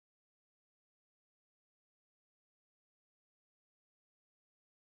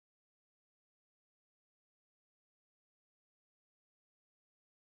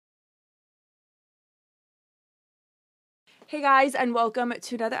Hey guys, and welcome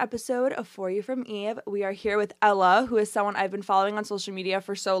to another episode of For You From Eve. We are here with Ella, who is someone I've been following on social media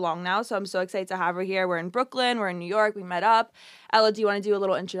for so long now, so I'm so excited to have her here. We're in Brooklyn, we're in New York, we met up. Ella, do you want to do a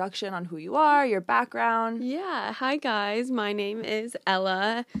little introduction on who you are, your background? Yeah, hi guys, my name is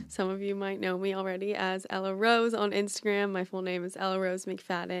Ella. Some of you might know me already as Ella Rose on Instagram. My full name is Ella Rose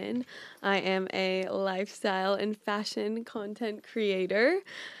McFadin. I am a lifestyle and fashion content creator.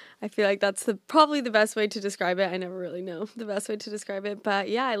 I feel like that's probably the best way to describe it. I never really know the best way to describe it. But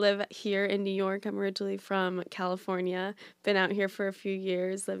yeah, I live here in New York. I'm originally from California. Been out here for a few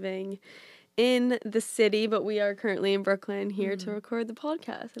years living in the city, but we are currently in Brooklyn here to record the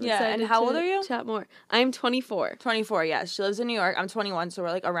podcast. I'm excited and how old are you? Chat more. I'm 24. 24, yes. She lives in New York. I'm 21, so we're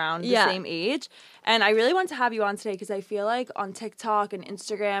like around the same age. And I really want to have you on today because I feel like on TikTok and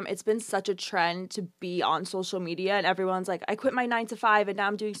Instagram, it's been such a trend to be on social media. And everyone's like, I quit my 9 to 5 and now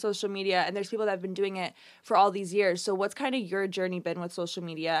I'm doing social media. And there's people that have been doing it for all these years. So what's kind of your journey been with social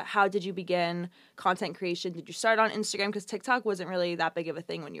media? How did you begin content creation? Did you start on Instagram? Because TikTok wasn't really that big of a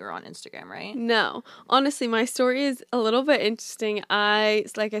thing when you were on Instagram, right? No. Honestly, my story is a little bit interesting.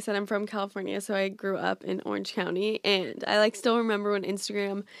 Like I said, I'm from California, so I grew up in Orange County, and I still remember when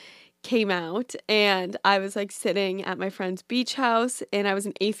Instagram came out, and I was sitting at my friend's beach house, and I was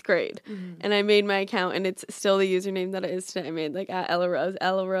in 8th grade, and I made my account, and it's still the username that it is today. I made at Ella Rose.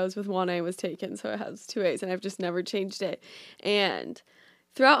 Ella Rose with one A was taken, so it has 2 A's, and I've just never changed it. And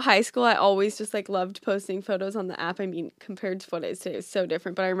throughout high school, I always just loved posting photos on the app. I mean, compared to what it is today, it's so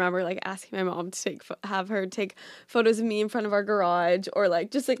different. But I remember asking my mom to have her take photos of me in front of our garage, or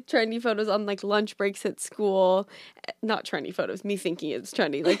just trendy photos on lunch breaks at school. Not trendy photos, me thinking it's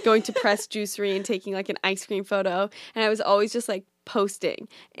trendy. Going to Press Juicery and taking an ice cream photo. And I was always just posting.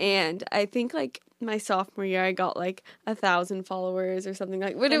 And I think my sophomore year, I got 1,000 followers or something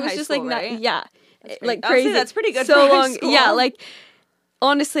but in it was high just school, right? Yeah, crazy. That's pretty good. So for long, high school. yeah,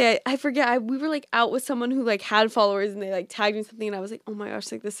 honestly, I forget. We were out with someone who had followers, and they tagged me something, and I was like, oh my gosh,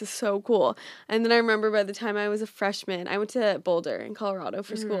 this is so cool. And then I remember by the time I was a freshman, I went to Boulder in Colorado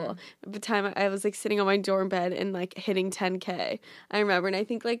for school. By the time I was sitting on my dorm bed and hitting 10K, I remember. And I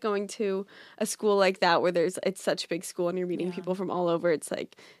think going to a school like that where it's such a big school and you're meeting people from all over. It's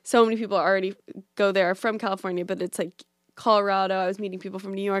so many people already go there from California, but it's Colorado. I was meeting people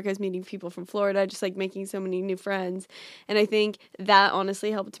from New York. I was meeting people from Florida, just making so many new friends. And I think that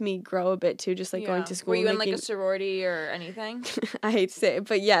honestly helped me grow a bit too, just going to school. Were you in a sorority or anything? I hate to say it,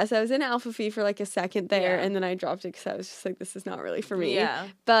 but yes, I was in Alpha Phi for a second there, and then I dropped it because I was just this is not really for me. Yeah.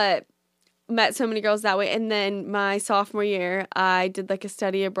 But met so many girls that way. And then my sophomore year, I did a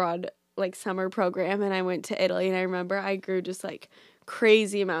study abroad summer program, and I went to Italy, and I remember I grew just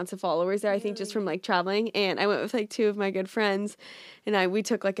crazy amounts of followers there. I think just from traveling, and I went with 2 of my good friends, and we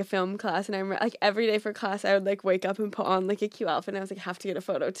took a film class, and I remember every day for class I would wake up and put on a cute outfit, and I was have to get a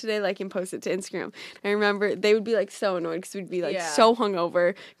photo today and post it to Instagram. I remember they would be so annoyed because we'd be so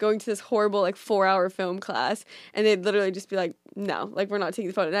hungover going to this horrible 4-hour film class, and they'd literally just be no, we're not taking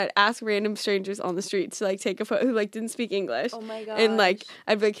the photo. And I'd ask random strangers on the street to take a photo who didn't speak English. Oh my gosh. And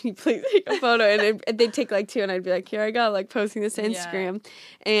I'd be can you please take a photo? And they'd take 2, and I'd be here I go, posting this to Instagram.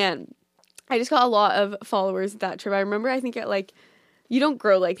 And I just got a lot of followers that trip. I remember I think at you don't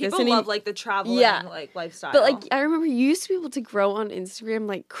grow People this. People love the traveling lifestyle. But I remember you used to be able to grow on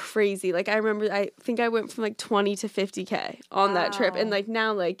Instagram crazy. I remember I think I went from 20 to 50K on that trip, and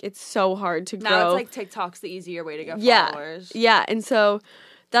now it's so hard to grow. Now it's TikTok's the easier way to get followers. Yeah, and so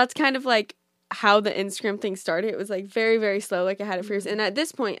that's kind of how the Instagram thing started. It was very, very slow. I had it for years, and at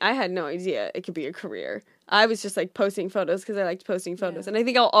this point I had no idea it could be a career. I was just posting photos because I liked posting photos, and I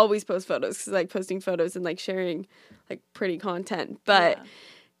think I'll always post photos because I like posting photos and sharing pretty content. But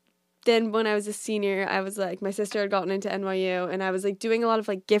then when I was a senior, I was my sister had gotten into NYU, and I was doing a lot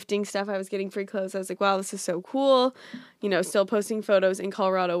of gifting stuff. I was getting free clothes. I was wow, this is so cool. Still posting photos in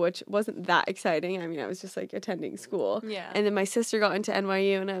Colorado, which wasn't that exciting. I mean, I was just attending school. Yeah. And then my sister got into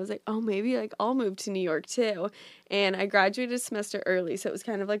NYU, and I was oh, maybe I'll move to New York too. And I graduated a semester early, so it was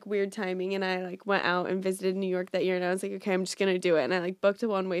kind of weird timing. And I went out and visited New York that year, and I was okay, I'm just gonna do it. And I booked a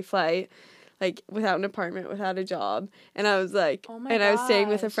one-way flight. Without an apartment, without a job. And I was oh my and I was staying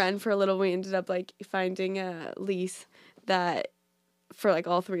with a gosh. friend for a little. We ended up finding a lease that for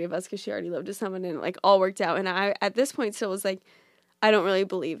all 3 of us, because she already lived with someone, and all worked out. And I at this point still was I don't really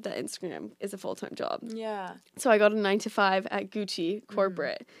believe that Instagram is a full-time job. Yeah. So I got a 9 to 5 at Gucci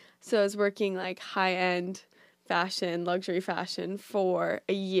corporate. So I was working high-end fashion, luxury fashion for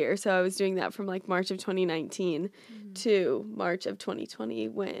a year. So I was doing that from like March of 2019 to March of 2020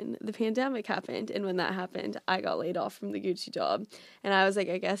 when the pandemic happened. And when that happened, I got laid off from the Gucci job. And I was like,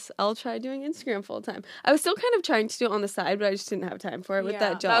 I guess I'll try doing Instagram full time. I was still kind of trying to do it on the side, but I just didn't have time for it with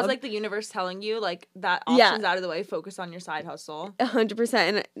that job. That was like the universe telling you, like, that option's out of the way, focus on your side hustle. 100%.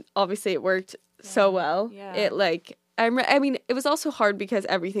 And obviously it worked so well. Yeah. It like, I mean, it was also hard because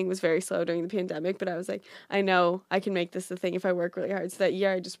everything was very slow during the pandemic, but I was like, I know I can make this a thing if I work really hard. So that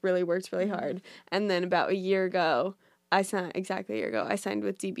year I just really worked really hard. And then about a year ago, I signed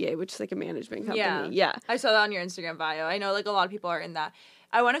with DBA, which is like a management company. Yeah. I saw that on your Instagram bio. I know like a lot of people are in that.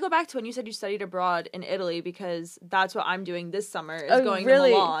 I want to go back to when you said you studied abroad in Italy because that's what I'm doing this summer is going to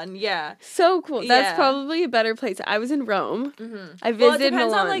Milan. Yeah. So cool. That's probably a better place. I was in Rome. I visited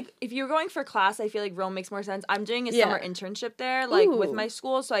Milan. On, like, if you're going for class, I feel like Rome makes more sense. I'm doing a summer internship there, like with my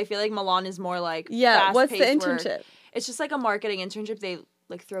school, so I feel like Milan is more like what's the internship? Work. It's just like a marketing internship. They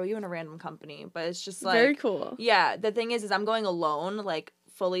like throw you in a random company, but it's just like very cool. Yeah. The thing is I'm going alone, like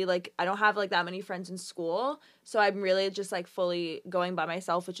fully, like I don't have like that many friends in school, so I'm really just like fully going by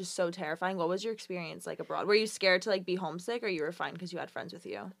myself, which is so terrifying. What was your experience like abroad? Were you scared to like be homesick, or you were fine because you had friends with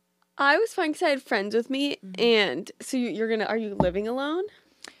you? I was fine because I had friends with me. And so are you living alone?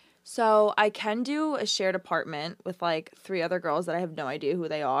 So I can do a shared apartment with like 3 other girls that I have no idea who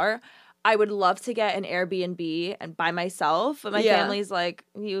they are. I would love to get an Airbnb and by myself, but my family's like,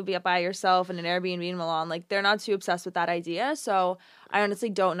 you would be up by yourself in an Airbnb in Milan. Like, they're not too obsessed with that idea, so I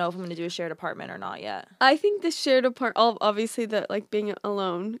honestly don't know if I'm going to do a shared apartment or not yet. I think the shared apartment, obviously that like being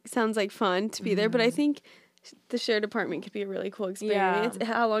alone sounds like fun to be there, but I think the shared apartment could be a really cool experience. Yeah.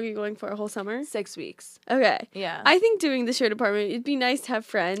 How long are you going for? A whole summer? 6 weeks. Okay. Yeah. I think doing the shared apartment, it'd be nice to have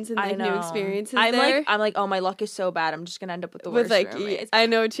friends and like new experiences I'm there. like, oh, my luck is so bad. I'm just gonna end up with the worst roommates. I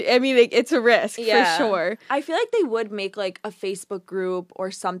know. I mean, like, it's a risk for sure. I feel like they would make like a Facebook group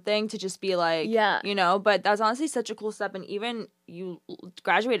or something to just be like, you know. But that's honestly such a cool step. And even you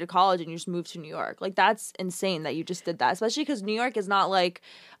graduated college and you just moved to New York. Like, that's insane that you just did that. Especially because New York is not like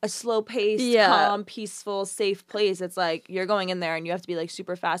a slow paced, calm, peaceful, safe place. It's like you're going in there and you have to be like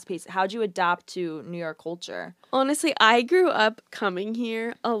super fast paced. How'd you adapt to New York culture? Honestly, I grew up coming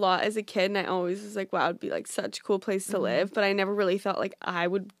here a lot as a kid, and I always was like, wow, it'd be like such a cool place to live. But I never really thought like I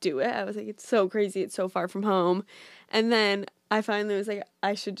would do it. I was like, it's so crazy. It's so far from home. And then I finally was like,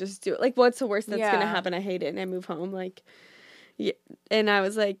 I should just do it. Like, what's the worst that's going to happen? I hate it. And I move home. Like, yeah. And I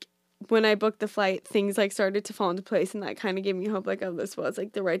was like, when I booked the flight, things like started to fall into place, and that kind of gave me hope. Like, oh, this was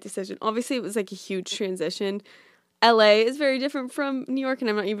like the right decision. Obviously, it was like a huge transition. LA is very different from New York, and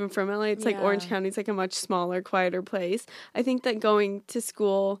I'm not even from LA. It's like Orange County. It's like a much smaller, quieter place. I think that going to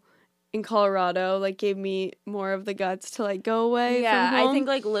school in Colorado like gave me more of the guts to like go away from home. I think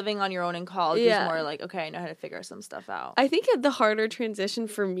like living on your own in college is more like, okay, I know how to figure some stuff out. I think the harder transition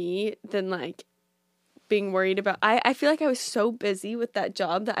for me than like being worried about, I feel like I was so busy with that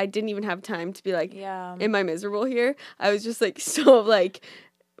job that I didn't even have time to be like, am I miserable here? I was just like so like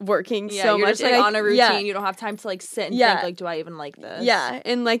working so you're much. Just, like, on a routine. You don't have time to like sit and think like, do I even like this? Yeah,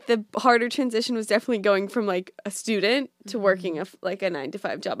 and like the harder transition was definitely going from like a student to working like a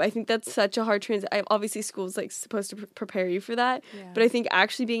 9-to-5 job. I think that's such a hard transition. Obviously school's like supposed to prepare you for that, but I think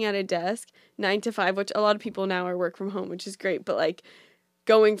actually being at a desk 9-to-5, which a lot of people now are work from home, which is great, but like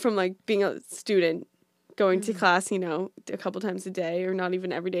going from like being a student, going to class, you know, a couple times a day or not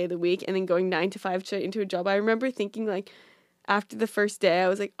even every day of the week, and then going 9-to-5 straight into a job. I remember thinking like, after the first day, I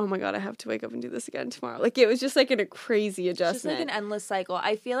was like, oh my God, I have to wake up and do this again tomorrow. Like, it was just like a crazy adjustment. It's just like an endless cycle.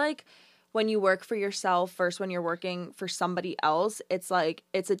 I feel like when you work for yourself versus when you're working for somebody else, it's like,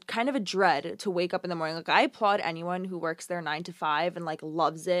 it's a kind of a dread to wake up in the morning. Like, I applaud anyone who works their 9-to-5 and like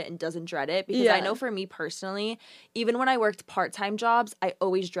loves it and doesn't dread it, because I know for me personally, even when I worked part-time jobs, I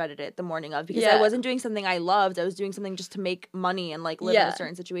always dreaded it the morning of, because I wasn't doing something I loved. I was doing something just to make money and like live in a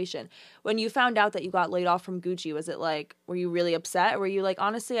certain situation. When you found out that you got laid off from Gucci, was it like, were you really upset? Or were you like,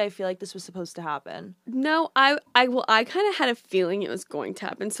 honestly, I feel like this was supposed to happen? No, I kind of had a feeling it was going to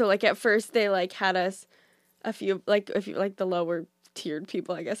happen. So like at first they like had us a few like the lower tiered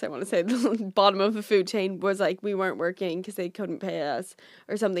people, I guess I want to say, the bottom of the food chain was like, we weren't working because they couldn't pay us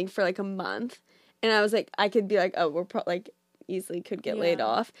or something for like a month, and I was like, I could be like, oh, we're like easily could get laid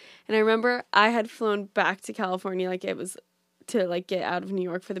off. And I remember I had flown back to California, like it was to like get out of New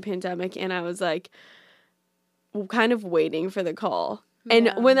York for the pandemic, and I was like kind of waiting for the call.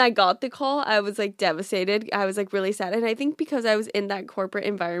 And when I got the call, I was, like, devastated. I was, like, really sad. And I think because I was in that corporate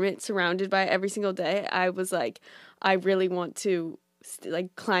environment surrounded by it every single day, I was, like, I really want to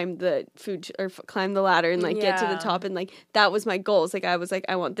like climb the climb the ladder and like get to the top, and like that was my goals. Like I was like,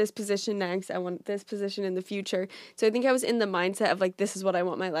 I want this position next, I want this position in the future. So I think I was in the mindset of like, this is what I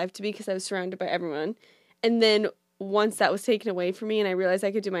want my life to be, because I was surrounded by everyone. And then once that was taken away from me and I realized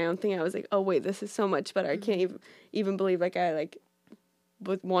I could do my own thing, I was like, oh wait, this is so much better. I can't even believe like I like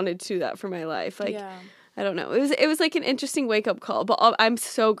wanted to do that for my life. Like I don't know. It was like an interesting wake up call, but I'm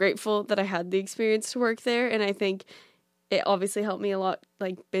so grateful that I had the experience to work there, and I think it obviously helped me a lot,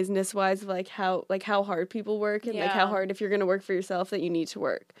 like business wise, of like how hard people work, and like how hard, if you're gonna work for yourself, that you need to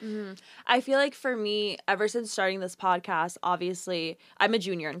work. I feel like for me, ever since starting this podcast, obviously I'm a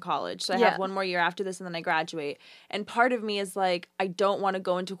junior in college, so I have one more year after this and then I graduate. And part of me is like, I don't want to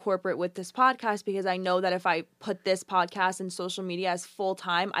go into corporate with this podcast, because I know that if I put this podcast and social media as full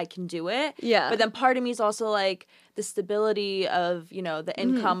time, I can do it. But then part of me is also like the stability of, you know, the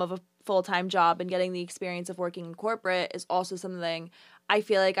income of a full-time job and getting the experience of working in corporate is also something I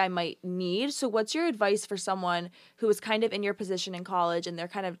feel like I might need. So what's your advice for someone who is kind of in your position in college and they're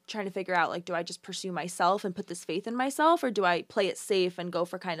kind of trying to figure out, like, do I just pursue myself and put this faith in myself, or do I play it safe and go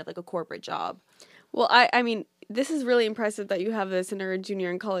for kind of like a corporate job? Well, I mean, this is really impressive that you have this and are a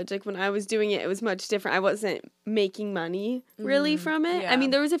junior in college. Like, when I was doing it, it was much different. I wasn't making money, really, from it. I mean,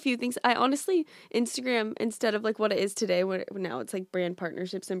 there was a few things. I honestly, Instagram, instead of, like, what it is today, now it's, like, brand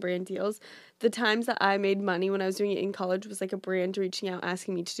partnerships and brand deals, the times that I made money when I was doing it in college was, like, a brand reaching out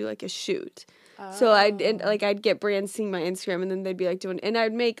asking me to do, like, a shoot. So I'd get brands seeing my Instagram, and then they'd be, like, and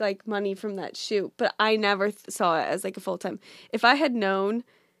I'd make, like, money from that shoot. But I never saw it as, like, a full-time. If I had known,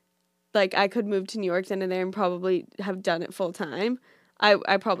 like, I could move to New York then and there and probably have done it full time,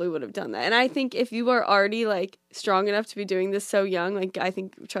 I probably would have done that. And I think if you are already, like, strong enough to be doing this so young, like, I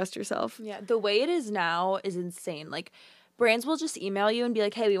think trust yourself. Yeah, the way it is now is insane. Like, brands will just email you and be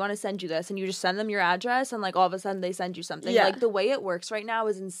like, hey, we want to send you this. And you just send them your address, and, like, all of a sudden they send you something. Like, the way it works right now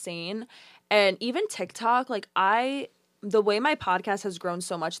is insane. And even TikTok, like, the way my podcast has grown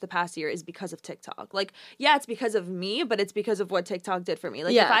so much the past year is because of TikTok. Like, yeah, it's because of me, but it's because of what TikTok did for me.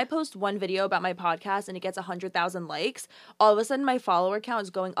 Like, if I post one video about my podcast and it gets 100,000 likes, all of a sudden my follower count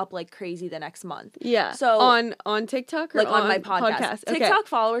is going up like crazy the next month. Yeah. So on TikTok, or like on my podcast. Okay. TikTok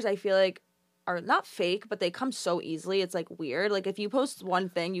followers, I feel like, are not fake, but they come so easily. It's like weird. Like, if you post one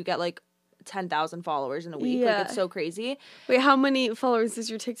thing, you get like 10,000 followers in a week. Like, it's so crazy. Wait, how many followers does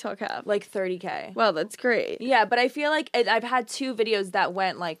your TikTok have? Like 30K. Wow, that's great. Yeah, but I feel like I've had 2 videos that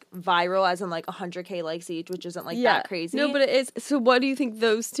went like viral, as in like 100K likes each, which isn't like that crazy. No, but it is. So what do you think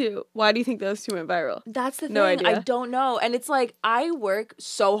those two, why do you think those two went viral? That's the thing. No idea. I don't know. And it's like, I work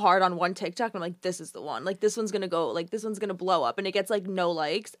so hard on one TikTok, and I'm like, this is the one. Like, this one's gonna go, like, this one's gonna blow up, and it gets like no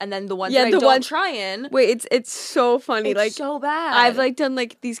likes. And then the ones that I don't try in. Wait, it's so funny. It's like, so bad. I've like done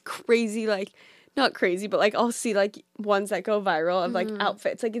like these crazy, like, not crazy, but like I'll see like ones that go viral of like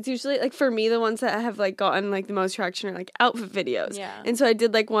outfits. Like, it's usually like, for me, the ones that have like gotten like the most traction are like outfit videos. Yeah. And so I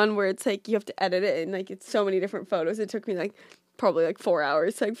did like one where it's like you have to edit it, and like it's so many different photos. It took me like probably like 4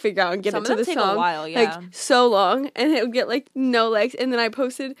 hours to like figure out and get it to the song. Some of them take a while, like so long, and it would get like no likes. And then I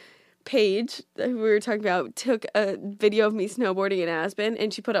posted. Paige, that we were talking about, took a video of me snowboarding in Aspen,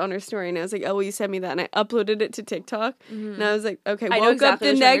 and she put it on her story, and I was like, oh, will you send me that? And I uploaded it to TikTok, and I was like, okay, woke up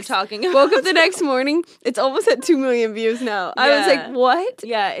the next morning, it's almost at 2 million views now. I was like, what?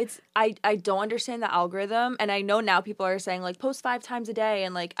 Yeah, I don't understand the algorithm, and I know now people are saying like post 5 times a day,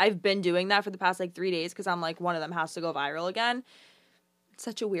 and like I've been doing that for the past like 3 days because I'm like, one of them has to go viral again.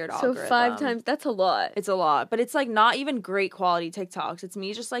 Such a weird algorithm. So 5 times, that's a lot. It's a lot, but it's like not even great quality TikToks. It's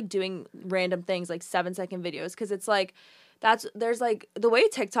me just like doing random things, like 7-second videos, because it's like there's like the way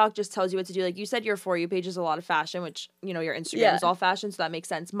TikTok just tells you what to do. Like you said, your For You page is a lot of fashion, which, you know, your Instagram is all fashion, so that makes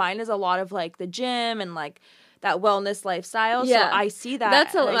sense. Mine is a lot of like the gym and like that wellness lifestyle. So I see that.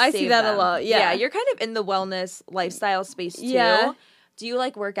 I see that a lot. Yeah, you're kind of in the wellness lifestyle space too. Yeah. Do you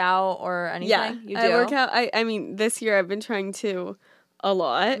like work out or anything? Yeah, you do. I work out. I mean, this year I've been trying to. A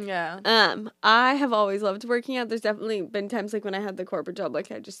lot. Yeah. I have always loved working out. There's definitely been times like when I had the corporate job,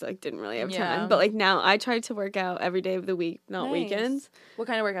 like I just like didn't really have time. But like now I try to work out every day of the week, not weekends. What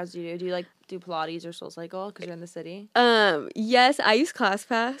kind of workouts do you do? Do you like do Pilates or SoulCycle because you're in the city? Yes, I use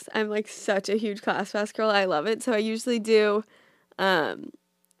ClassPass. I'm like such a huge ClassPass girl. I love it. So I usually do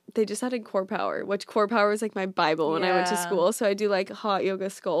they just added Core Power, which Core Power is like my Bible when I went to school. So I do like hot yoga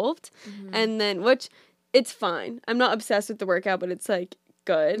sculpt, and then it's fine. I'm not obsessed with the workout, but it's like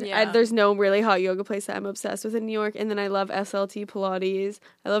good. Yeah. There's no really hot yoga place that I'm obsessed with in New York. And then I love SLT Pilates.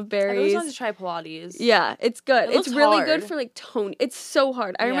 I love Barry's. I always wanted to try Pilates. Yeah, it's good. It's really hard. good for like tone. It's so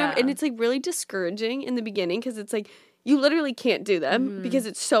hard. I remember, and it's like really discouraging in the beginning because it's like you literally can't do them because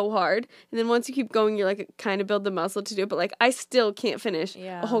it's so hard. And then once you keep going, you're like kind of build the muscle to do it. But like I still can't finish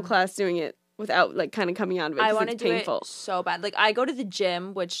a whole class doing it without like kind of coming out of it. I want to do painful. It so bad. Like I go to the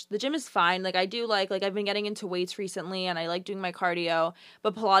gym, which the gym is fine. Like I do like I've been getting into weights recently and I like doing my cardio.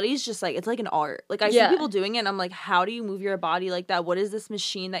 But Pilates just like, it's like an art. Like I see people doing it and I'm like, how do you move your body like that? What is this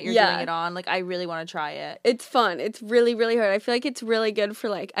machine that you're doing it on? Like I really want to try it. It's fun. It's really, really hard. I feel like it's really good for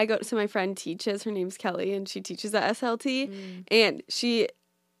like, so my friend teaches, her name's Kelly, and she teaches at SLT and she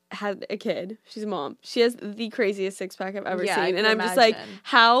had a kid. She's a mom. She has the craziest six-pack I've ever seen. And I'm just like,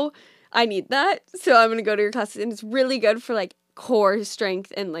 how... I need that, so I'm gonna go to your classes, and it's really good for like core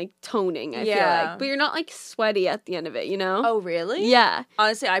strength and like toning. I feel like, but you're not like sweaty at the end of it, you know? Oh, really? Yeah.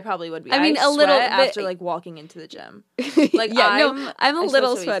 Honestly, I probably would be. I mean, a little bit after like walking into the gym. Like, I'm a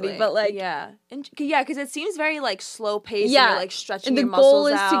little sweaty, but like because it seems very like slow paced. Yeah, and you're like stretching. And the your muscles goal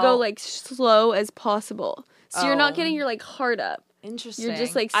is out. to go like slow as possible, so you're not getting your like heart up. Interesting. You're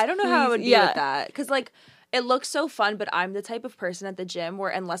just like I don't know how I would be with that because like. It looks so fun, but I'm the type of person at the gym where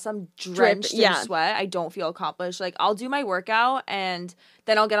unless I'm drenched in sweat, I don't feel accomplished. Like, I'll do my workout, and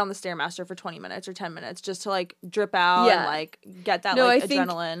then I'll get on the Stairmaster for 20 minutes or 10 minutes just to, like, drip out and, like, get that, like,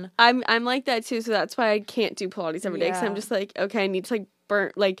 adrenaline. I'm like that, too, so that's why I can't do Pilates every day, because I'm just like, okay, I need to, like,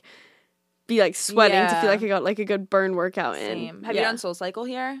 burn, like... be like sweating to feel like I got like a good burn workout in. Have you done SoulCycle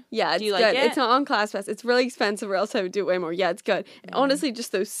here? Yeah, it's good. It's not on ClassPass. It's really expensive, or else I would do it way more. Yeah, it's good. Honestly,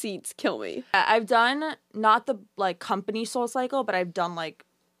 just those seats kill me. I've done not the like company SoulCycle, but I've done like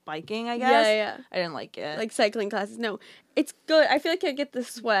biking, I guess. Yeah. I didn't like it. Like cycling classes. No, it's good. I feel like I get the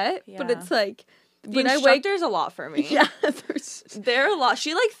sweat, but it's like. The instructor's a lot for me. Yeah. They're a lot.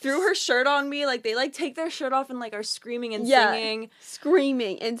 She, like, threw her shirt on me. Like, they, like, take their shirt off and, like, are screaming and singing.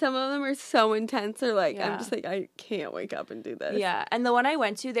 Screaming. And some of them are so intense. They're like, I'm just like, I can't wake up and do this. Yeah. And the one I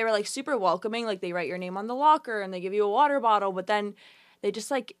went to, they were, like, super welcoming. Like, they write your name on the locker and they give you a water bottle. But then they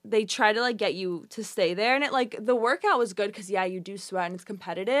just, like, they try to, like, get you to stay there. And it, like, the workout was good because, you do sweat and it's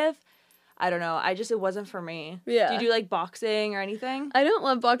competitive. I don't know. It wasn't for me. Yeah. Do you do, like, boxing or anything? I don't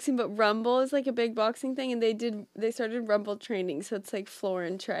love boxing, but Rumble is, like, a big boxing thing, and they started Rumble training, so it's, like, floor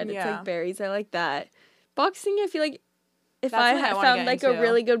and tread. It's, like, berries. I like that. Boxing, I feel like if I had found, like, a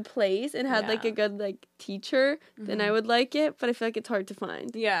really good place and had, like, a good, like, teacher, then I would like it, but I feel like it's hard to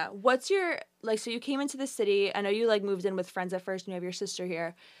find. Yeah. What's your, like, so you came into the city. I know you, like, moved in with friends at first, and you have your sister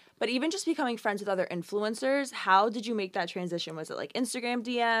here. But even just becoming friends with other influencers, how did you make that transition? Was it like Instagram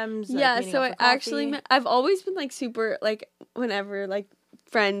DMs? Yeah, so I actually I've always been like super, like whenever like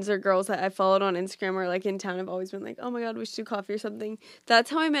friends or girls that I followed on Instagram or like in town, I've always been like, oh my God, we should do coffee or something. That's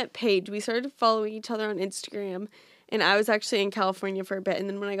how I met Paige. We started following each other on Instagram, and I was actually in California for a bit. And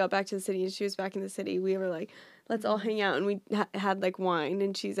then when I got back to the city and she was back in the city, we were like, let's all hang out. And we had like wine,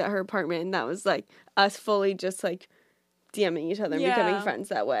 and she's at her apartment, and that was like us fully just like DMing each other and becoming friends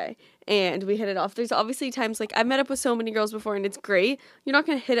that way. And we hit it off. There's obviously times, like, I've met up with so many girls before, and it's great. You're not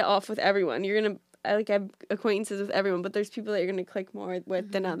going to hit it off with everyone. You're going to, I have acquaintances with everyone, but there's people that you're going to click more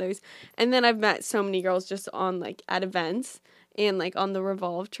with than others. And then I've met so many girls just on, like, at events and, like, on the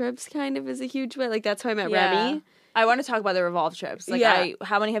Revolve trips kind of is a huge way. Like, that's how I met Remy. I want to talk about the Revolve trips. Like,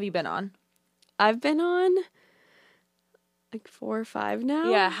 how many have you been on? I've been on like 4 or 5 now.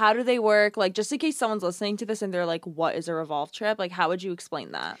 Yeah, how do they work? Like, just in case someone's listening to this and they're like, what is a Revolve trip? Like, how would you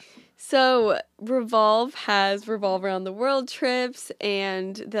explain that? So, Revolve has Revolve Around the World trips,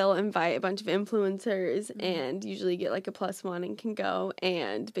 and they'll invite a bunch of influencers and usually get like a +1 and can go.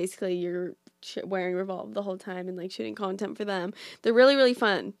 And basically, you're wearing Revolve the whole time and like shooting content for them. They're really, really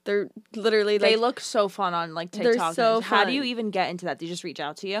fun. They're literally like... They look so fun on like TikTok. They're so fun. How do you even get into that? Do you just reach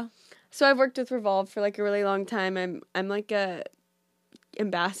out to you? So I've worked with Revolve for like a really long time. I'm like a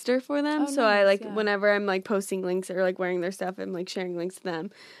ambassador for them. So I like whenever I'm like posting links or like wearing their stuff, I'm like sharing links to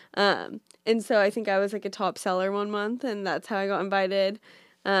them. And so I think I was like a top seller one month, and that's how I got invited.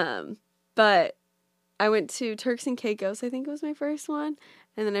 But I went to Turks and Caicos, I think it was my first one.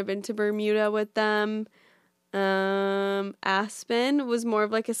 And then I've been to Bermuda with them. Aspen was more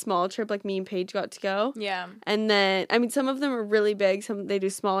of like a small trip, like me and Paige got to go. Yeah. And then, I mean, some of them are really big. Some they do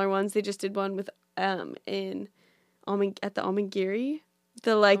smaller ones. They just did one with at the Amangiri,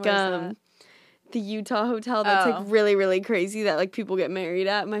 the like the Utah hotel that's like really, really crazy that like people get married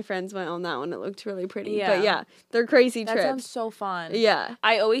at. My friends went on that one. It looked really pretty. Yeah. But yeah, they're crazy trips. That sounds so fun. Yeah.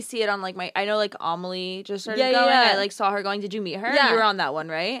 I always see it on like I know like Amelie just started going. Yeah. I like saw her going. Did you meet her? Yeah. You were on that one,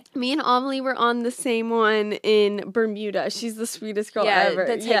 right? Me and Amelie were on the same one in Bermuda. She's the sweetest girl ever.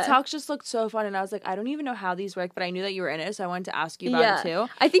 The TikToks just looked so fun, and I was like, I don't even know how these work, but I knew that you were in it, so I wanted to ask you about it too.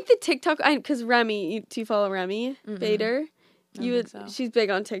 I think the TikTok, because Remy, do you follow Remy Bader? She's big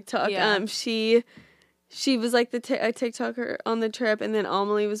on TikTok. Yeah. she was like a TikToker on the trip, and then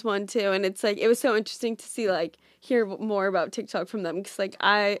Amelie was one too. And it's like, it was so interesting to see, like, hear more about TikTok from them, because like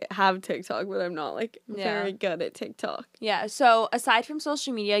I have TikTok, but I'm not like very good at TikTok. Yeah. So aside from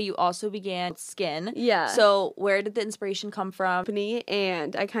social media, you also began skin. Yeah. So where did the inspiration come from?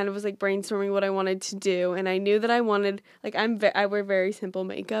 And I kind of was like brainstorming what I wanted to do, and I knew that I wanted, like, I wear very simple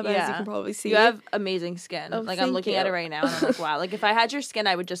makeup, as you can probably see. You have amazing skin. Oh, like, I'm looking at it right now, and I'm like, wow. Like, if I had your skin,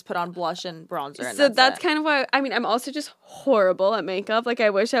 I would just put on blush and bronzer. And so that's kind of why. I mean, I'm also just horrible at makeup. Like,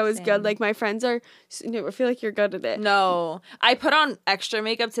 I wish I was good. Like, my friends are. I feel like you're good at it. No, I put on extra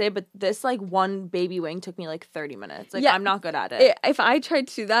makeup today, but this like one baby wing took me like 30 minutes. Like, I'm not good at it. If I tried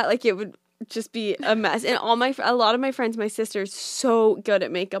to do that, like, it would just be a mess. And a lot of my friends, my sister's so good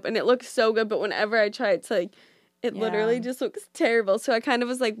at makeup, and it looks so good. But whenever I try, it's like, it literally just looks terrible. So I kind of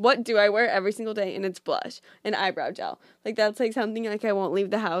was like, what do I wear every single day? And it's blush and eyebrow gel. Like, that's like something like I won't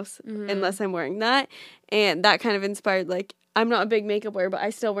leave the house unless I'm wearing that. And that kind of inspired, like, I'm not a big makeup wearer, but I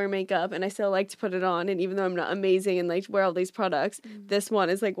still wear makeup and I still like to put it on. And even though I'm not amazing and like wear all these products, this one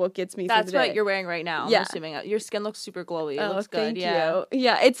is like what gets me through the day. That's what you're wearing right now. I'm assuming your skin looks super glowy. It looks good. Thank you.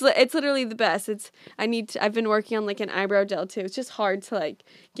 Yeah, it's literally the best. I've been working on like an eyebrow gel too. It's just hard to like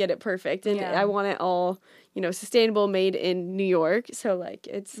get it perfect, and I want it all, sustainable, made in New York. So like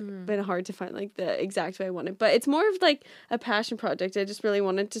it's been hard to find like the exact way I want it. But it's more of like a passion project. I just really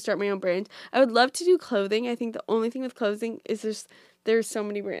wanted to start my own brand. I would love to do clothing. I think the only thing with clothing is there's so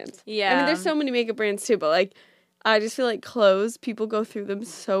many brands. Yeah. I mean, there's so many makeup brands too, but like I just feel like clothes, people go through them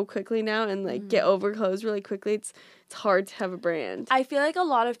so quickly now and like get over clothes really quickly. It's hard to have a brand. I feel like a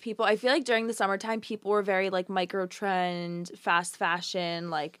lot of people, during the summertime, people were very like micro trend, fast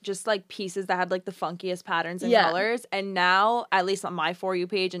fashion, like just like pieces that had like the funkiest patterns and colors. And now, at least on my For You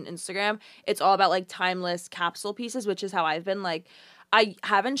page and Instagram, it's all about like timeless capsule pieces, which is how I've been. Like, I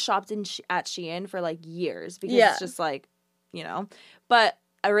haven't shopped at Shein for like years because it's just like, but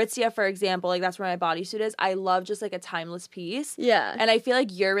Aritzia, for example, like that's where my bodysuit is. I love just like a timeless piece. Yeah. And I feel like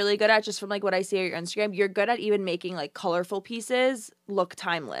you're really good at, just from like what I see on your Instagram, you're good at even making like colorful pieces look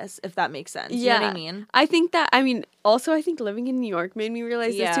timeless, if that makes sense. You know what I mean? I think also I think living in New York made me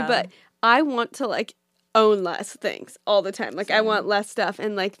realize this too, but I want to like own less things all the time. Like I want less stuff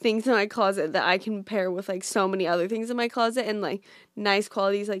and like things in my closet that I can pair with like so many other things in my closet, and like nice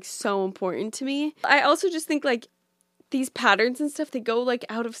quality is like so important to me. I also just think like these patterns and stuff, they go like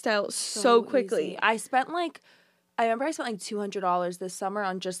out of style so quickly. Easy. I remember I spent like $200 this summer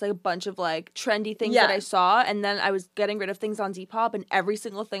on just like a bunch of like trendy things that I saw, and then I was getting rid of things on Depop, and every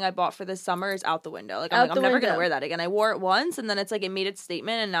single thing I bought for this summer is out the window. Like I'm never gonna wear that again. I wore it once, and then it's like it made its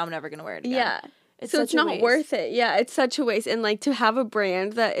statement, and now I'm never gonna wear it again. Yeah. So it's not worth it. Yeah, it's such a waste. And like to have a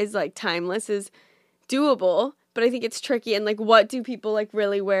brand that is like timeless is doable, but I think it's tricky. And like, what do people like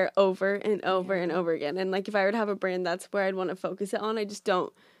really wear over and over and over again? And like, if I were to have a brand, that's where I'd want to focus it on. I just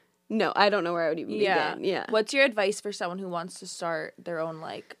don't know. I don't know where I would even begin. Yeah. What's your advice for someone who wants to start their own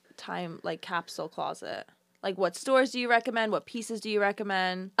like capsule closet? Like, what stores do you recommend? What pieces do you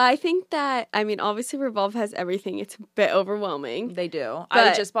recommend? I think that, obviously Revolve has everything. It's a bit overwhelming. They do.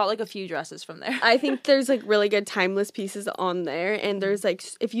 I just bought, like, a few dresses from there. I think there's, like, really good timeless pieces on there. And there's, like,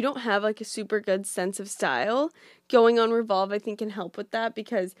 if you don't have, like, a super good sense of style, going on Revolve, I think, can help with that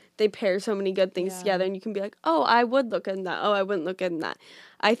because they pair so many good things together. And you can be like, oh, I would look good in that. Oh, I wouldn't look good in that.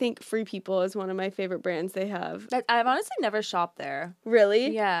 I think Free People is one of my favorite brands they have. I've honestly never shopped there. Really?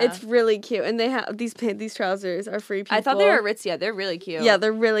 Yeah. It's really cute. And they have these trousers are Free People. I thought they were Aritzia. They're really cute. Yeah,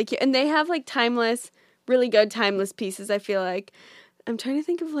 they're really cute. And they have like really good timeless pieces, I feel like. I'm trying to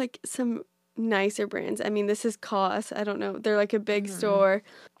think of like some nicer brands. This is COS. I don't know. They're like a big store.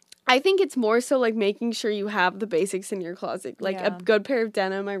 I think it's more so like making sure you have the basics in your closet. Like a good pair of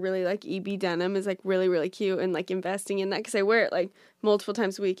denim. I really like EB denim is like really, really cute, and like investing in that because I wear it like multiple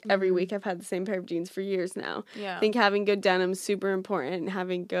times a week. Every week I've had the same pair of jeans for years now. Yeah. I think having good denim is super important, and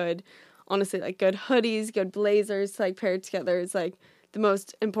having good, honestly, like good hoodies, good blazers to like pair together is like the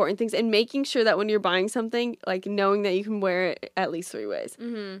most important things, and making sure that when you're buying something, like knowing that you can wear it at least 3 ways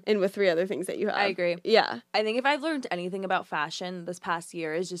and with 3 other things that you have. I agree. Yeah. I think if I've learned anything about fashion this past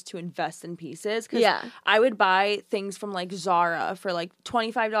year is just to invest in pieces. Because I would buy things from like Zara for like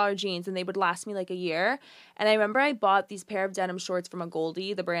 $25 jeans and they would last me like a year. And I remember I bought these pair of denim shorts from a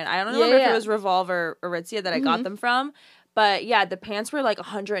Goldie, the brand. I don't remember if it was Revolve or Aritzia that I got them from. But yeah, the pants were like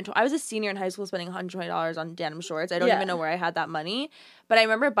 $120. I was a senior in high school spending $120 on denim shorts. I don't even know where I had that money. But I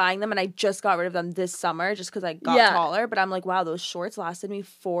remember buying them, and I just got rid of them this summer just because I got taller. But I'm like, wow, those shorts lasted me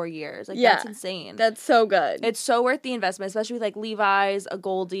 4 years. Like, that's insane. That's so good. It's so worth the investment, especially with like Levi's, a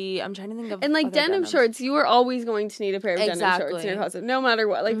Goldie. I'm trying to think of and like denim shorts. You are always going to need a pair of denim shorts in your closet, no matter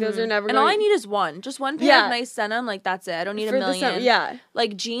what. Like those are never. And all I need is just one pair of nice denim. Like that's it. I don't need a million.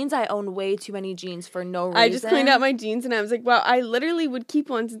 Like jeans, I own way too many jeans for no reason. I just cleaned out my jeans, and I was like, wow, I literally would keep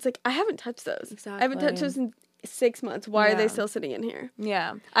ones. It's like I haven't touched those. Exactly. I haven't touched those in 6 months. Why are they still sitting in here?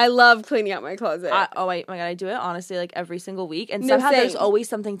 Yeah. I love cleaning out my closet. Oh my God, I do it honestly like every single week. And somehow there's always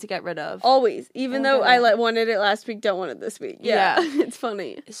something to get rid of. Always. Even though I wanted it last week, don't want it this week. Yeah. It's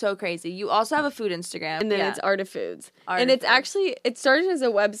funny. So crazy. You also have a food Instagram. And then it's Art of Foods. It's actually, it started as a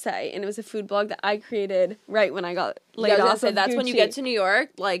website, and it was a food blog that I created right when I got laid off of That's Gucci. When you get to New York,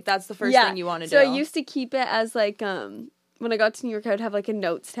 like that's the first thing you want to do. So I used to keep it as like, when I got to New York, I would have like a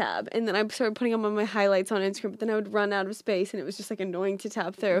notes tab, and then I started putting them on my highlights on Instagram, but then I would run out of space, and it was just like annoying to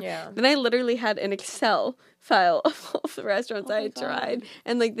tab through. Yeah. Then I literally had an Excel file of all the restaurants I had tried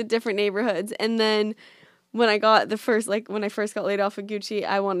and like the different neighborhoods. And then when I got when I first got laid off of Gucci,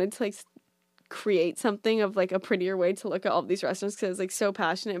 I wanted to like create something of like a prettier way to look at all these restaurants because I was like so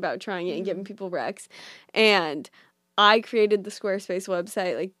passionate about trying it and giving people recs. And I created the Squarespace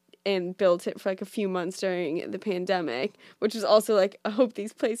website like and built it for like a few months during the pandemic, which was also like, I hope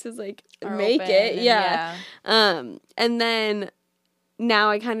these places like make it. Yeah. And then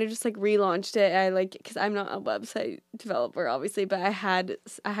now I kind of just like relaunched it. I like, cause I'm not a website developer obviously, but I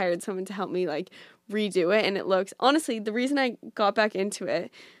hired someone to help me like redo it. And it looks, honestly, the reason I got back into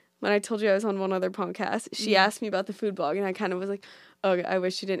it, when I told you I was on one other podcast, she asked me about the food blog, and I kind of was like, oh, I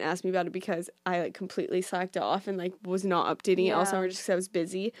wish she didn't ask me about it because I like completely slacked off and like was not updating it all summer just because I was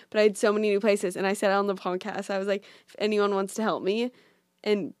busy. But I had so many new places, and I said on the podcast, I was like, if anyone wants to help me,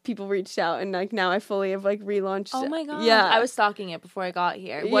 and people reached out, and like now I fully have like relaunched. Oh my God. Yeah. I was stalking it before I got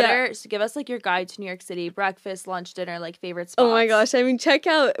here. So give us like your guide to New York City, breakfast, lunch, dinner, like favorite spots. Oh my gosh. I mean, check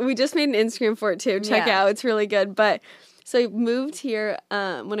out, we just made an Instagram for it too. Check out. It's really good. But so I moved here,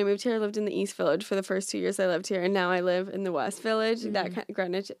 when I moved here, I lived in the East Village for the first 2 years I lived here, and now I live in the West Village, that kind of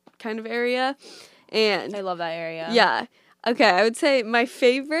Greenwich kind of area. And I love that area. Yeah. Okay, I would say my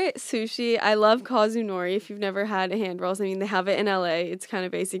favorite sushi, I love Kazunori. If you've never had hand rolls, I mean, they have it in LA. It's kind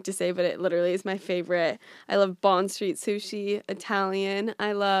of basic to say, but it literally is my favorite. I love Bond Street Sushi, Italian.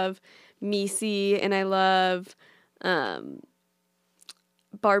 I love Misi, and I love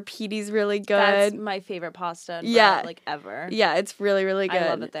Bar Petey's really good. That's my favorite pasta like ever. Yeah, it's really, really good. I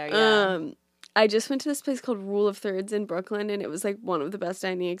love it there, yeah. I just went to this place called Rule of Thirds in Brooklyn, and it was like one of the best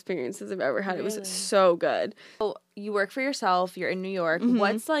dining experiences I've ever had. Really? It was so good. So you work for yourself, you're in New York.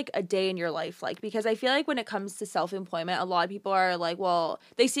 What's like a day in your life like? Because I feel like when it comes to self-employment, a lot of people are like, well,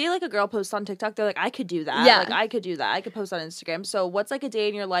 they see like a girl post on TikTok, they're like, I could do that. Yeah. Like I could do that. I could post on Instagram. So what's like a day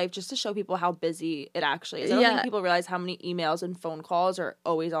in your life just to show people how busy it actually is? I don't think people realize how many emails and phone calls are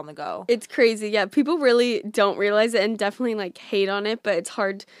always on the go. It's crazy. Yeah, people really don't realize it and definitely like hate on it, but it's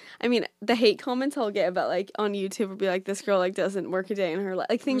hard. I mean, the hate comments I'll get about like on YouTube will be like, this girl like doesn't work a day in her life,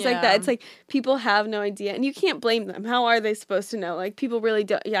 like things like that. It's like people have no idea, and you can't blame them. How are they supposed to know? Like people really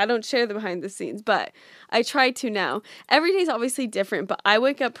don't. I don't share the behind the scenes, but I try to now. Every day's obviously different, but I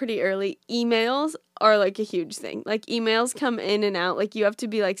wake up pretty early. Emails are like a huge thing. Like emails come in and out. Like you have to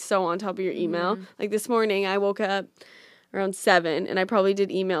be like so on top of your email. Like this morning I woke up around 7 and I probably did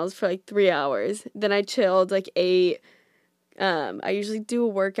emails for like 3 hours. Then I chilled like 8. I usually do a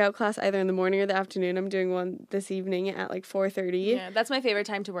workout class either in the morning or the afternoon. I'm doing one this evening at like 4:30. Yeah, that's my favorite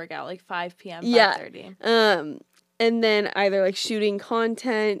time to work out, like 5 p.m., 5:30. Yeah. And then either like shooting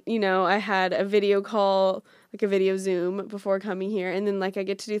content, I had a video call, like a video Zoom before coming here. And then like I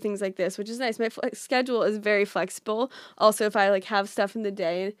get to do things like this, which is nice. My schedule is very flexible. Also, if I like have stuff in the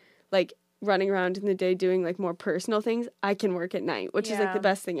day, like running around in the day doing like more personal things, I can work at night, which is like the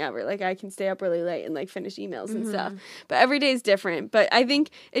best thing ever. Like I can stay up really late and like finish emails and stuff. But every day is different. But I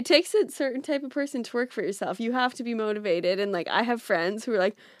think it takes a certain type of person to work for yourself. You have to be motivated. And like I have friends who are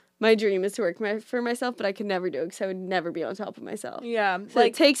like, my dream is to work for myself, but I could never do it because I would never be on top of myself. Yeah. So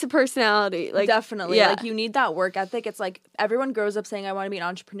like, it takes a personality. Like definitely. Yeah. Like you need that work ethic. It's like everyone grows up saying, I want to be an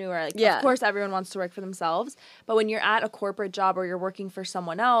entrepreneur. Like, of course, everyone wants to work for themselves. But when you're at a corporate job or you're working for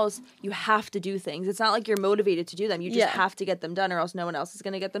someone else, you have to do things. It's not like you're motivated to do them. You just have to get them done or else no one else is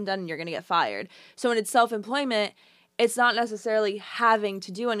going to get them done and you're going to get fired. So when it's self-employment, it's not necessarily having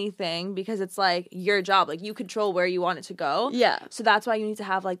to do anything because it's like your job. Like you control where you want it to go. Yeah. So that's why you need to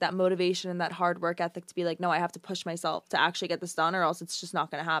have like that motivation and that hard work ethic to be like, no, I have to push myself to actually get this done or else it's just not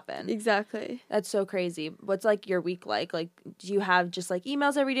going to happen. Exactly. That's so crazy. What's like your week like? Like, do you have just like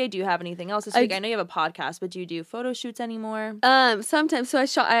emails every day? Do you have anything else this week? I know you have a podcast, but do you do photo shoots anymore? Sometimes. So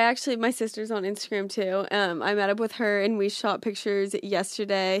my sister's on Instagram too. I met up with her and we shot pictures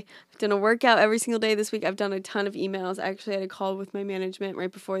yesterday. I've done a workout every single day this week. I've done a ton of emails. I actually had a call with my management right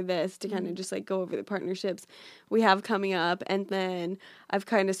before this to kind of just like go over the partnerships we have coming up. And then I've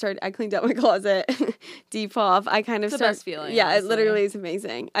kind of I cleaned out my closet, Depop. I kind of it's the best feeling. Yeah, honestly. It literally is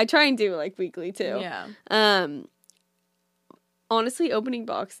amazing. I try and do it like weekly too. Yeah. Honestly, opening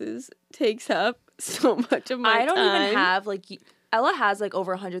boxes takes up so much of my time. I don't even have like Ella has like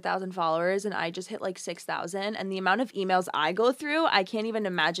over 100,000 followers and I just hit like 6,000 and the amount of emails I go through, I can't even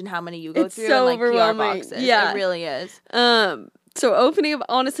imagine how many you go through so in like PR boxes. Yeah. It really is. So opening up,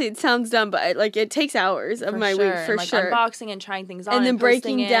 honestly, it sounds dumb, but it takes hours of my week for and, like, sure. Unboxing and trying things on and then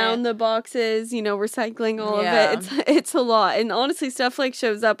breaking it. down the boxes, recycling all of it. It's a lot. And honestly, stuff like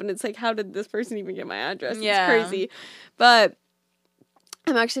shows up and it's like, how did this person even get my address? It's crazy. But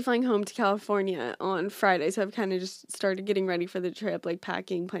I'm actually flying home to California on Friday, so I've kind of just started getting ready for the trip, like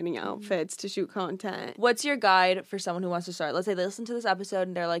packing, planning outfits to shoot content. What's your guide for someone who wants to start? Let's say they listen to this episode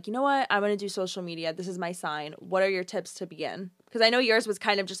and they're like, you know what? I'm going to do social media. This is my sign. What are your tips to begin? Because I know yours was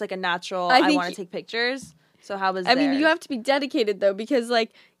kind of just like a natural, I want to take pictures. So how was I mean, you have to be dedicated, though, because,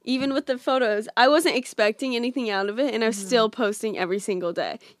 like, even with the photos, I wasn't expecting anything out of it, and I was still posting every single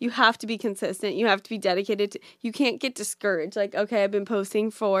day. You have to be consistent. You have to be dedicated. You can't get discouraged. Like, okay, I've been posting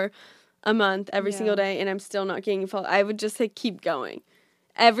for a month every single day, and I'm still not getting followed. I would just say keep going.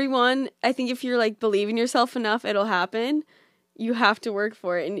 Everyone, I think if you're, like, believe in yourself enough, it'll happen. You have to work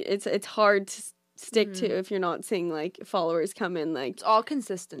for it, and it's hard to stick to if you're not seeing, like, followers come in. Like, it's all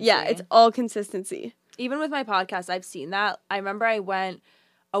consistency. Yeah, it's all consistency. Even with my podcast, I've seen that. I remember I went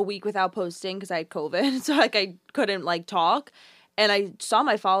a week without posting because I had COVID. So, like, I couldn't, like, talk. And I saw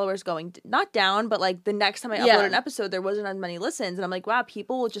my followers going, not down, but, like, the next time I upload an episode, there wasn't as many listens. And I'm like, wow,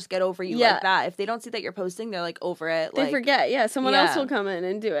 people will just get over you like that. If they don't see that you're posting, they're, like, over it. They forget. Someone else will come in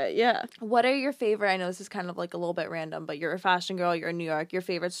and do it. What are your favorite, I know this is kind of, like, a little bit random, but you're a fashion girl, you're in New York, your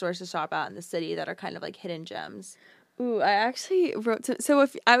favorite stores to shop at in the city that are kind of, like, hidden gems? Ooh, I actually wrote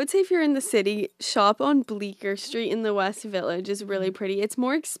I would say if you're in the city, shop on Bleecker Street in the West Village is really pretty. It's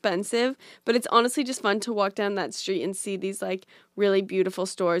more expensive, but it's honestly just fun to walk down that street and see these like really beautiful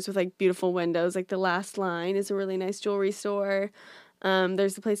stores with like beautiful windows. Like the Last Line is a really nice jewelry store.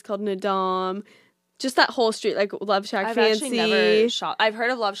 There's a place called Nadam. Just that whole street, like Love Shack Fancy. I've actually never shopped. I've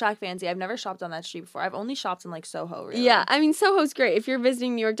heard of Love Shack Fancy. I've never shopped on that street before. I've only shopped in, like, Soho, really. Yeah, I mean, Soho's great. If you're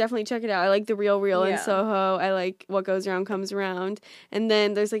visiting New York, definitely check it out. I like The Real in Soho. I like What Goes Around Comes Around. And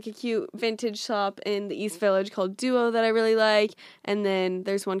then there's, like, a cute vintage shop in the East Village called Duo that I really like. And then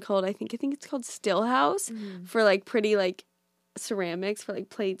there's one called, I think it's called Still House for, like, pretty, like, ceramics for like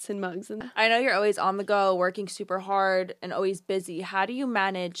plates and mugs. And I know you're always on the go, working super hard and always busy. How do you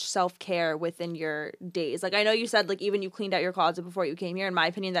manage self-care within your days? Like, I know you said like even you cleaned out your closet before you came here. In my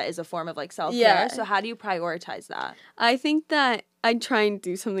opinion, that is a form of like self-care. So how do you prioritize that? I think that I try and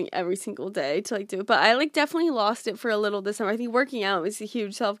do something every single day to like do it, but I like definitely lost it for a little this summer. I think working out was a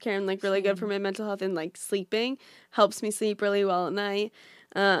huge self-care and like really good for my mental health, and like sleeping helps me sleep really well at night.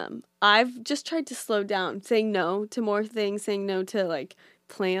 I've just tried to slow down, saying no to more things, saying no to like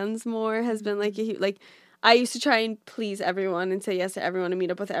plans more has been like I used to try and please everyone and say yes to everyone and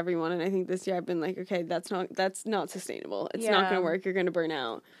meet up with everyone, and I think this year I've been like, okay, that's not sustainable. It's not going to work. You're going to burn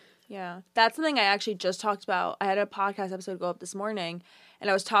out. Yeah. That's something I actually just talked about. I had a podcast episode go up this morning, and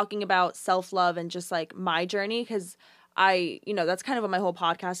I was talking about self-love and just like my journey, because that's kind of what my whole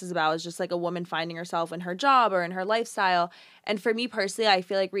podcast is about, is just like a woman finding herself in her job or in her lifestyle. And for me personally, I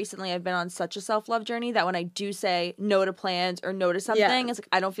feel like recently I've been on such a self-love journey that when I do say no to plans or no to something, it's like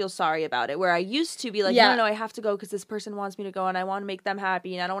I don't feel sorry about it. Where I used to be like, no, I have to go because this person wants me to go and I want to make them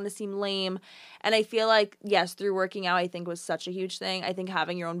happy and I don't want to seem lame. And I feel like, yes, through working out, I think was such a huge thing. I think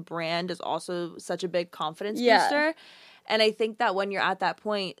having your own brand is also such a big confidence booster. And I think that when you're at that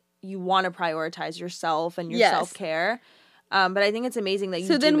point, you want to prioritize yourself and your self-care. But I think it's amazing that you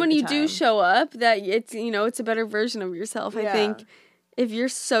So then when you do show up, that it's, it's a better version of yourself. I think if you're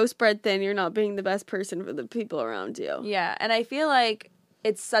so spread thin, you're not being the best person for the people around you. Yeah. And I feel like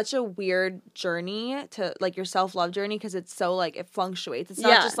it's such a weird journey to, like, your self-love journey, because it's so, like, it fluctuates. It's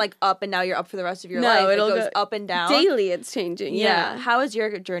not just, like, up and now you're up for the rest of your life. It goes up and down. Daily it's changing. Yeah. How has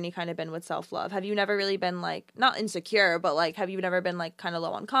your journey kind of been with self-love? Have you never really been, like, not insecure, but, like, have you never been, like, kind of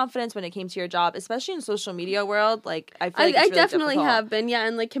low on confidence when it came to your job, especially in social media world? Like, I feel like it's really definitely difficult. have been, yeah,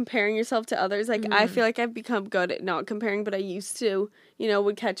 and, like, comparing yourself to others. Like, I feel like I've become good at not comparing, but I used to, you know,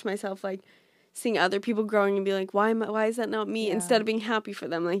 would catch myself, like, seeing other people growing and be like, why is that not me? Instead of being happy for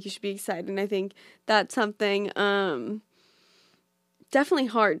them, like, you should be excited. And I think that's something definitely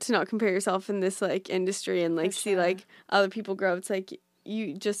hard to not compare yourself in this, like, industry and, like, see like other people grow. It's like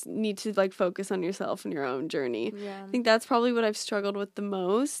you just need to, like, focus on yourself and your own journey. I think that's probably what I've struggled with the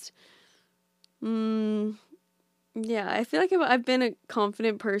most. Yeah, I feel like I've been a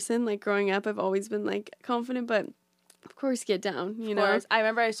confident person. Like, growing up, I've always been, like, confident, but of course, get down, you know? I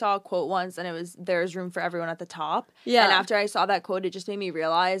remember I saw a quote once, and it was, there's room for everyone at the top. Yeah. And after I saw that quote, it just made me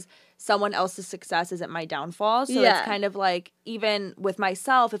realize someone else's success isn't my downfall. So it's kind of like, even with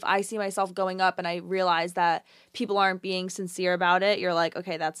myself, if I see myself going up and I realize that people aren't being sincere about it, you're like,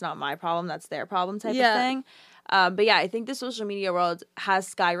 okay, that's not my problem, that's their problem type of thing. But yeah, I think the social media world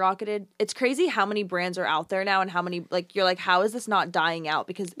has skyrocketed. It's crazy how many brands are out there now, and how many, like, you're like, how is this not dying out?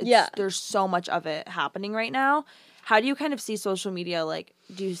 Because there's so much of it happening right now. How do you kind of see social media? Like,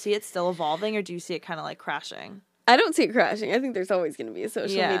 do you see it still evolving, or do you see it kind of, like, crashing? I don't see it crashing. I think there's always going to be a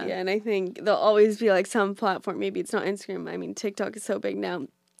social media, and I think there'll always be, like, some platform. Maybe it's not Instagram. I mean, TikTok is so big now.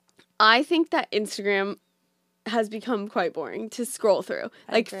 I think that Instagram has become quite boring to scroll through,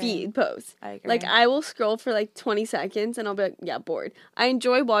 like, feed posts. I agree. Like, I will scroll for, like, 20 seconds, and I'll be like, yeah, bored. I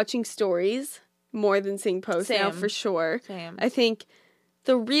enjoy watching stories more than seeing posts now, for sure. Same. I think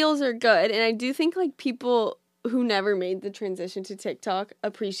the reels are good, and I do think, like, people who never made the transition to TikTok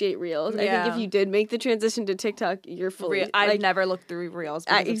appreciate reels. I think if you did make the transition to TikTok, you're fully... I've never looked through reels.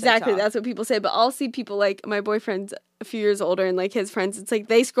 Exactly, that's what people say. But I'll see people, like, my boyfriend's a few years older, and, like, his friends, it's like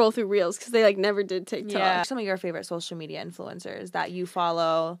they scroll through reels because they, like, never did TikTok. Yeah. Some of your favorite social media influencers that you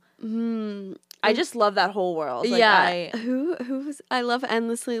follow? I just love that whole world. Like, I love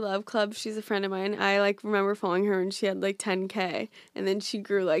Endlessly Love Club. She's a friend of mine. I, like, remember following her, and she had, like, 10K, and then she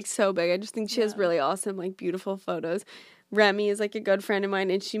grew, like, so big. I just think she has really awesome, like, beautiful photos. Remy is, like, a good friend of mine,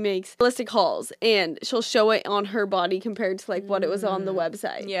 and she makes realistic hauls, and she'll show it on her body compared to, like, what it was on the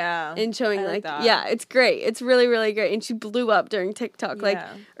website. Yeah. And showing, like it's great. It's really, really great. And she blew up during TikTok,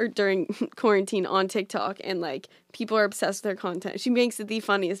 or during quarantine on TikTok, and, like, people are obsessed with her content. She makes the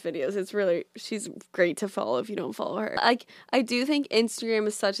funniest videos. She's great to follow if you don't follow her. Like, I do think Instagram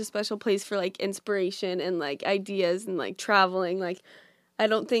is such a special place for, like, inspiration and, like, ideas and, like, traveling. Like, I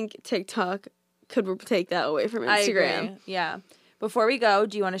don't think TikTok could take that away from Instagram. I agree. Yeah. Before we go,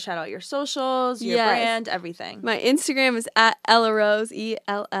 do you want to shout out your socials, your brand, everything? My Instagram is at EllaRose,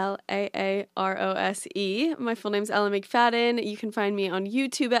 ELLAAROSE. My full name's Ella McFadin. You can find me on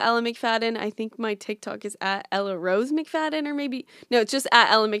YouTube at Ella McFadin. I think my TikTok is at Ella Rose McFadin, or maybe, no, it's just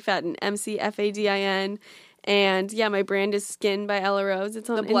at Ella McFadin, MCFADIN. And yeah, my brand is Skin by Ella Rose. It's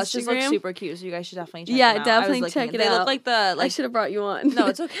on Instagram. The blushes look super cute, so you guys should definitely check them out. Yeah, definitely check it out. They look like I should have brought you on. No,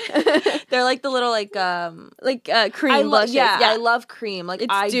 it's okay. They're like the little cream blushes. Yeah, I love cream. Like,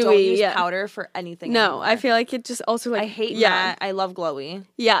 it's I dewy, don't use powder for anything. No, anymore. I feel like it just also, like, I hate matte. I love glowy.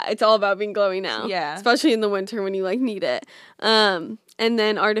 Yeah, it's all about being glowy now. Yeah, especially in the winter when you, like, need it. And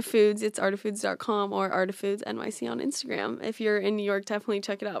then Art of Foods, it's artoffoods.com or Art of Foods NYC on Instagram. If you're in New York, definitely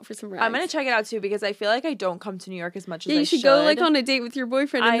check it out for some rides. I'm going to check it out too, because I feel like I don't come to New York as much as I should. You should go, like, on a date with your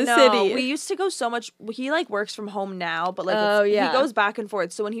boyfriend in the city. We used to go so much. He, like, works from home now, but, like, he goes back and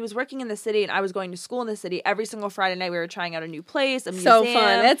forth. So when he was working in the city and I was going to school in the city, every single Friday night we were trying out a new place, a museum. So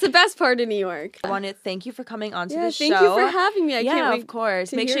fun. That's the best part of New York. I want to thank you for coming onto the show. Thank you for having me. I can't wait. Of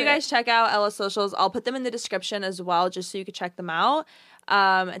course. Make sure you guys check out Ella's socials. I'll put them in the description as well, just so you can check them out.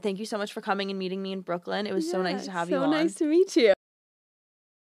 Thank you so much for coming and meeting me in Brooklyn. It was so nice to have you on. So nice to meet you.